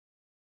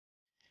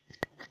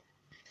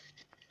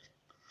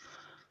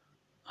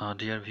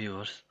Dear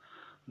viewers,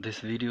 this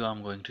video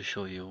I'm going to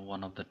show you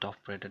one of the top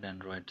rated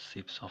Android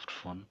SIP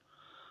phone.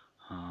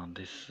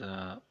 This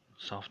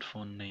soft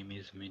phone name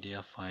is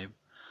Media5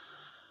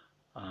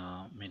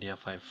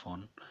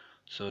 phone.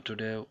 So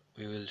today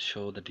we will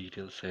show the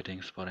detailed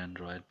settings for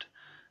Android.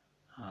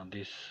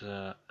 This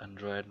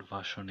Android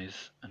version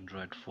is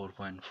Android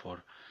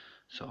 4.4.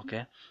 So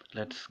okay,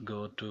 let's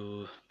go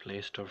to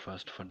Play Store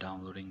first for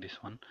downloading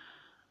this one.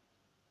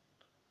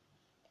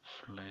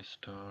 Play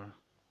Store.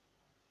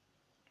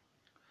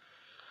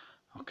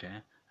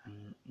 Okay,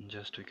 and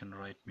just we can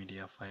write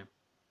Media5,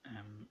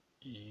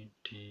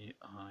 Media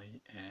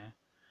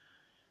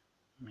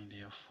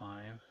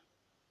Media5.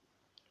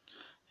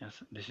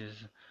 Yes, this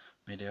is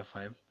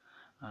Media5.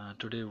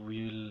 Today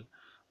we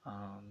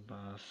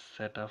will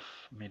set up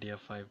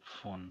Media5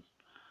 phone,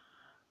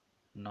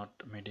 not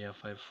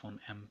Media5 phone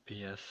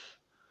MPS.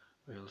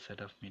 We will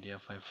set up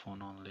Media5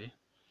 phone only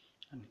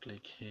and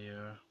click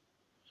here.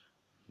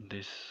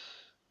 This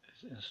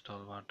is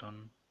install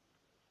button.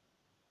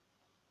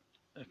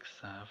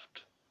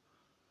 Accept.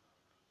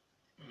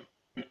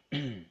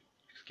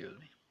 Excuse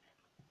me.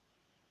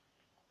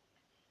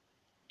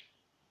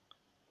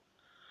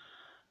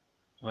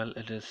 Well,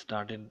 it is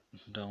started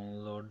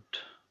download,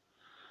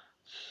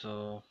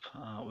 so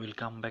we'll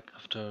come back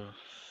after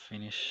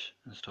finish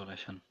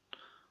installation.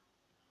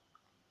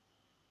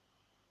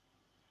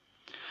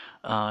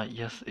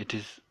 Yes, it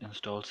is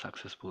installed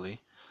successfully.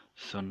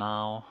 So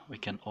now we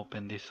can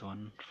open this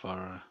one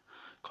for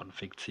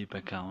config zip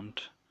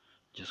account.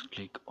 Just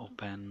click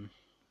open,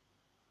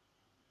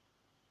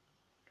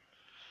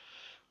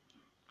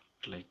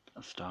 click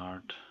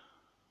start.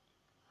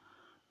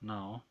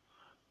 Now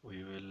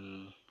we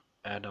will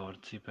add our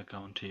zip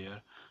account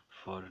here.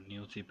 For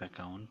new zip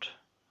account,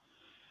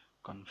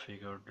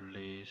 configured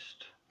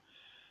list,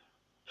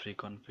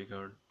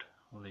 pre-configured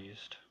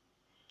list.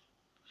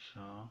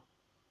 So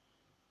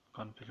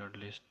configured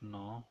list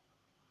no.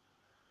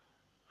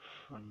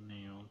 For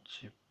new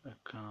zip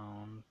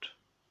account,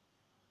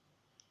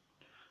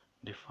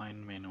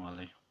 define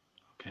manually.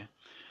 Okay,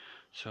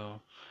 so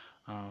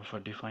for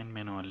define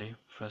manually,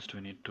 first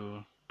we need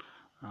to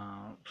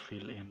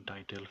fill in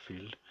title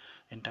field.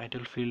 In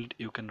title field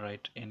you can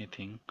write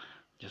anything,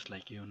 just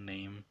like your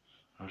name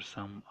or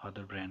some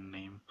other brand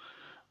name,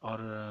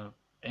 or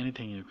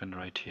anything you can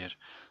write here.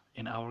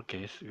 In our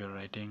case we are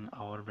writing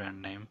our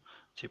brand name,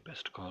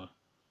 cheapest call,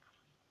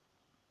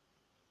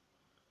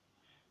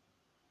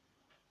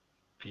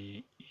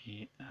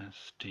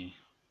 PEST,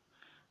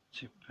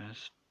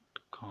 cheapest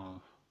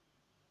call.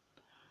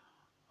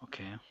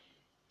 Okay,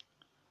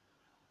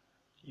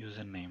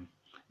 username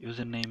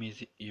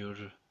is your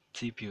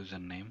zip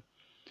username.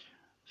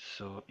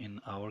 So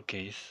in our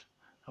case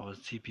our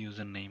zip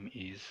username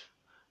is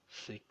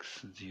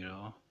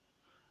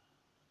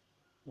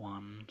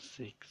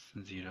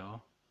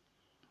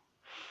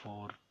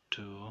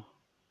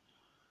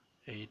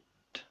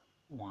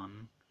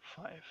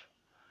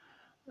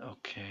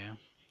Okay,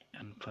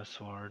 and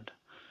password,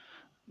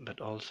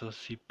 that also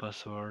zip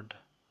password.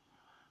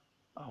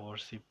 Our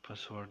zip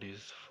password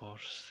is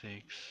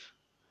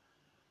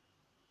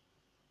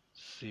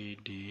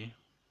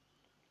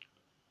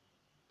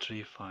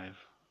 46CD35.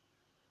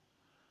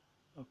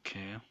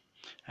 Okay,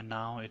 and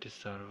now it is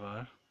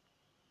server.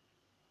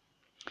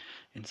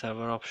 In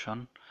server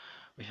option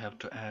we have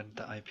to add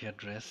the IP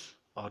address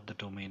or the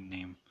domain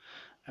name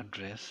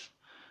address.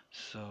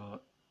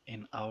 So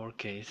in our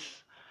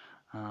case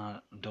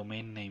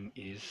domain name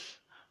is,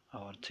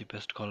 our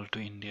cheapest call to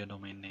India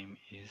domain name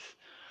is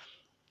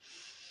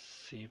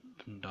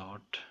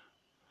sip.ceapest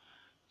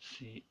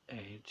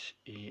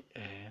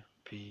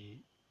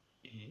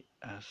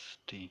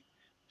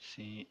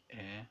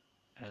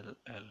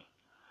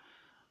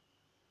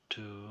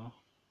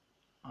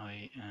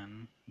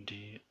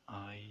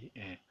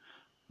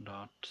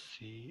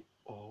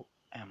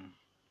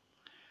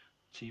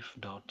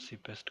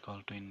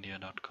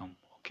chief.cpestcalltoindia.com.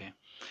 Okay,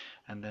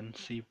 and then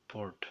C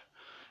port.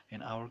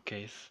 In our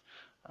case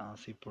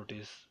C port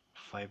is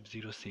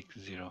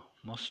 5060.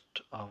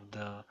 Most of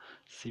the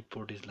C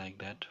port is like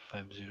that,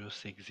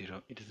 5060.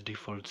 It is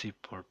default C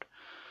port.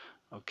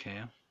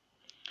 Okay,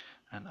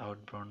 and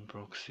outbound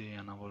proxy,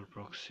 enable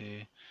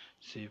proxy,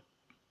 C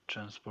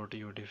transport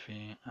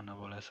UDP,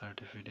 enable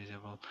SRTP,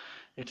 disable.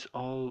 It's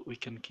all we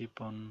can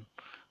keep on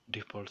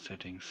default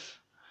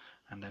settings,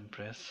 and then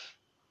press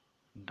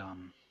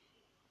done.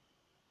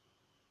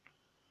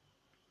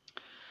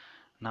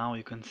 Now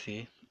you can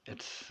see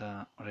it's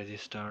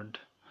registered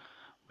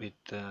with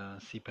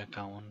SIP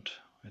account,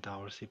 with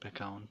our SIP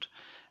account,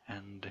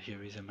 and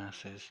here is a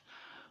message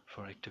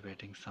for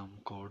activating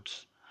some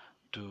codes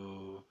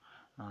to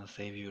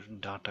save your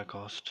data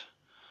cost.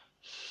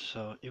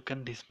 So you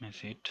can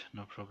dismiss it,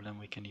 no problem.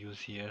 We can use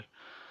here.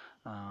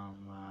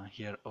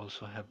 Here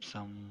also have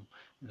some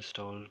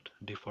installed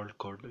default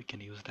code. We can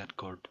use that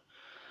code.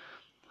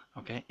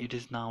 Okay, it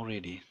is now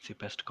ready,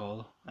 cheapest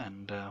call,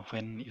 and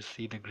when you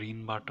see the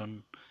green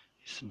button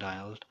is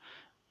dialed,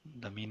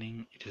 the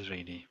meaning it is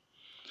ready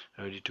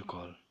to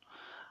call.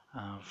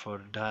 For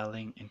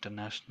dialing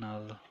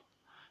international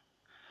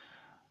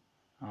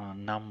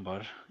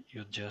number,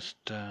 you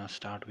just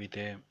start with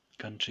a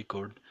country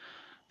code.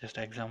 Just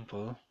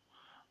example,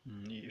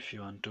 if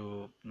you want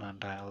to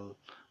dial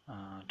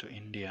to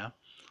India,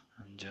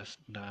 and just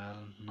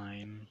dial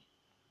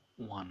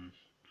 91.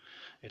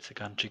 It's a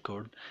country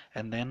code,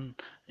 and then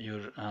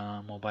your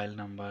mobile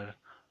number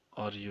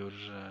or your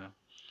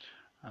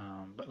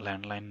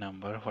landline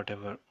number,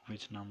 whatever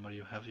which number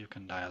you have, you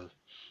can dial.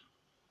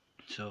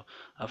 So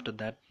after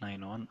that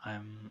 91,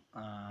 I'm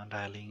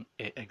dialing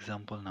a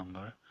example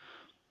number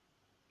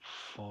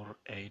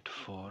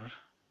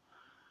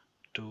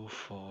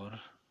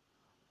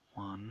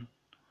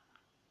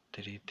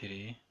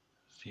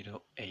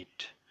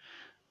 48424133308.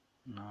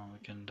 Now we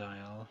can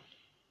dial.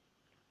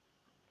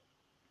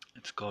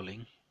 It's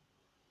calling.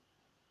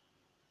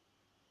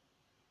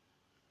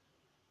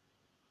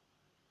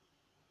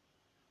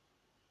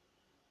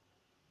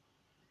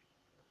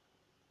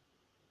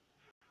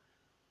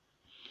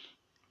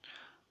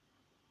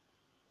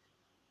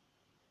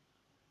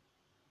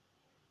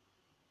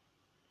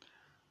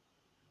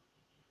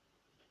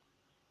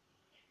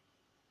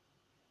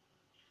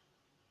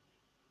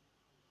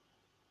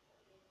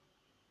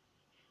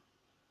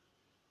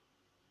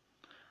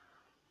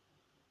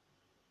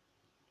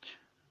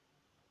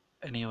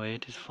 Anyway,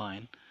 it is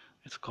fine.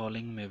 It's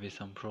calling. Maybe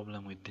some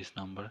problem with this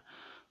number,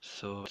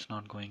 so it's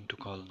not going to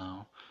call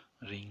now,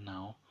 ring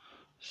now.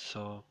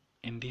 So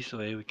in this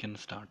way we can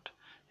start.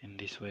 In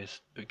this way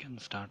we can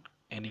start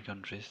any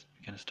countries.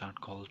 We can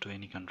start call to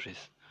any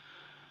countries.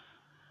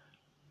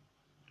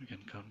 We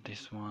can cut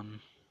this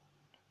one.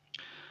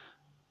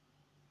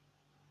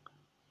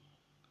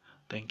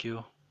 Thank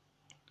you.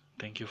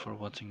 Thank you for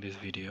watching this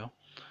video.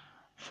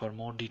 For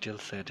more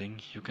detailed setting,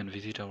 you can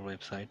visit our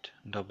website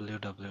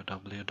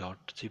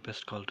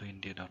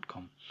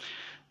www.cheapestcalltoindia.com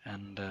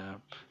and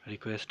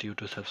request you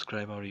to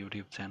subscribe our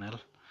YouTube channel.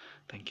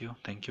 Thank you.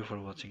 Thank you for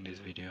watching this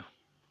video.